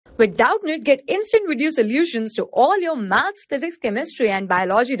With Doubtnut, get instant video solutions to all your maths, physics, chemistry, and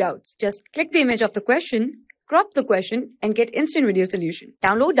biology doubts. Just click the image of the question, crop the question, and get instant video solution.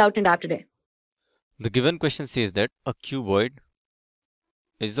 Download Doubtnut app today. The given question says that a cuboid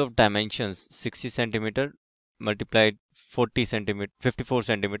is of dimensions 60 centimeter multiplied 40 centimeter 54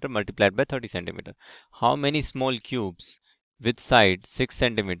 centimeter multiplied by 30 centimeter. How many small cubes with side 6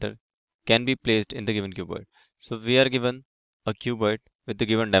 centimeter can be placed in the given cuboid? So we are given a cuboid with the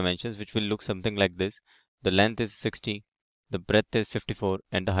given dimensions, which will look something like this. The length is 60, the breadth is 54,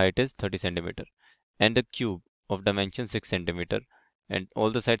 and the height is 30 centimeter, and a cube of dimension 6 centimeter, and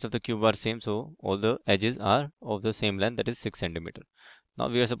all the sides of the cube are same, so all the edges are of the same length, that is 6 centimeter. Now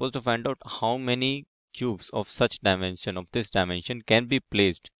we are supposed to find out how many cubes of such dimension, of this dimension, can be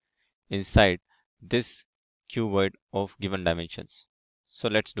placed inside this cuboid of given dimensions. So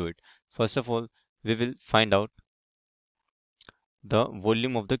let's do it. First of all, we will find out the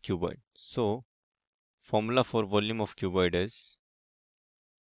volume of the cuboid. So formula for volume of cuboid is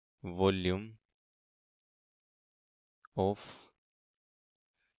volume of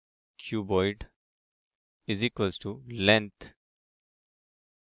cuboid is equals to length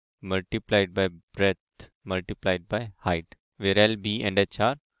multiplied by breadth multiplied by height, where L, B and H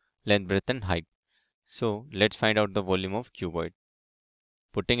are length, breadth and height. So let's find out the volume of cuboid.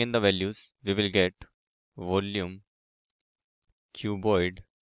 Putting in the values, we will get volume cuboid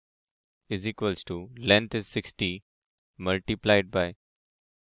is equals to length is 60 multiplied by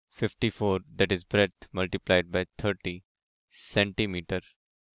 54, that is breadth, multiplied by 30 centimeter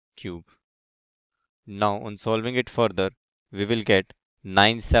cube. Now on solving it further, we will get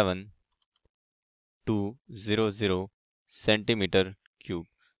 97200 centimeter cube.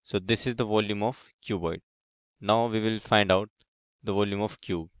 So this is the volume of cuboid. Now we will find out the volume of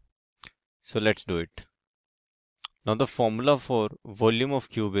cube. So let's do it. Now the formula for volume of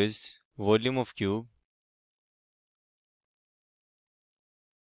cube is volume of cube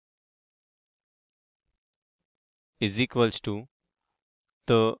is equals to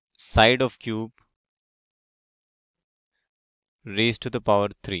the side of cube raised to the power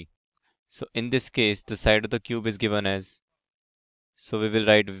 3. So in this case, the side of the cube is given as, so we will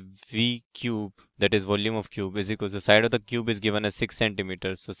write V cube, that is volume of cube, is equals to the side of the cube is given as 6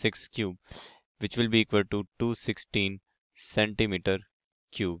 centimeters, so 6 cube, which will be equal to 216 centimeter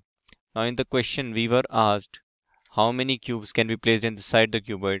cube. Now in the question we were asked how many cubes can be placed inside the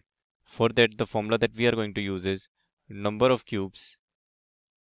cuboid. For that, the formula that we are going to use is number of cubes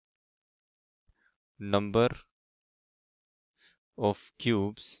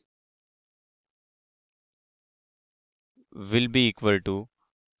will be equal to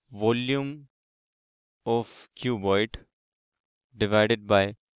volume of cuboid divided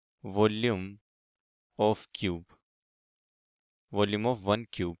by volume of cube, volume of one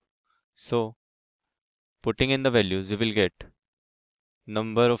cube. So putting in the values, we will get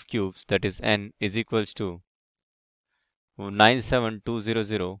number of cubes, that is n, is equals to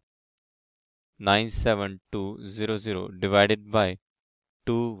 97200 divided by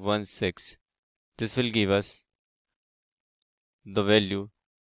 216. This will give us the value,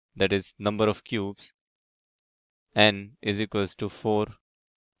 that is number of cubes, n is equals to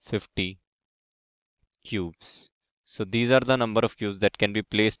 450 cubes. So these are the number of cubes that can be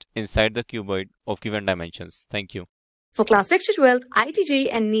placed inside the cuboid of given dimensions. Thank you. For class 6 to 12, IIT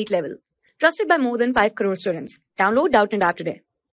JEE and NEET level. Trusted by more than 5 crore students. Download Doubtnut app today.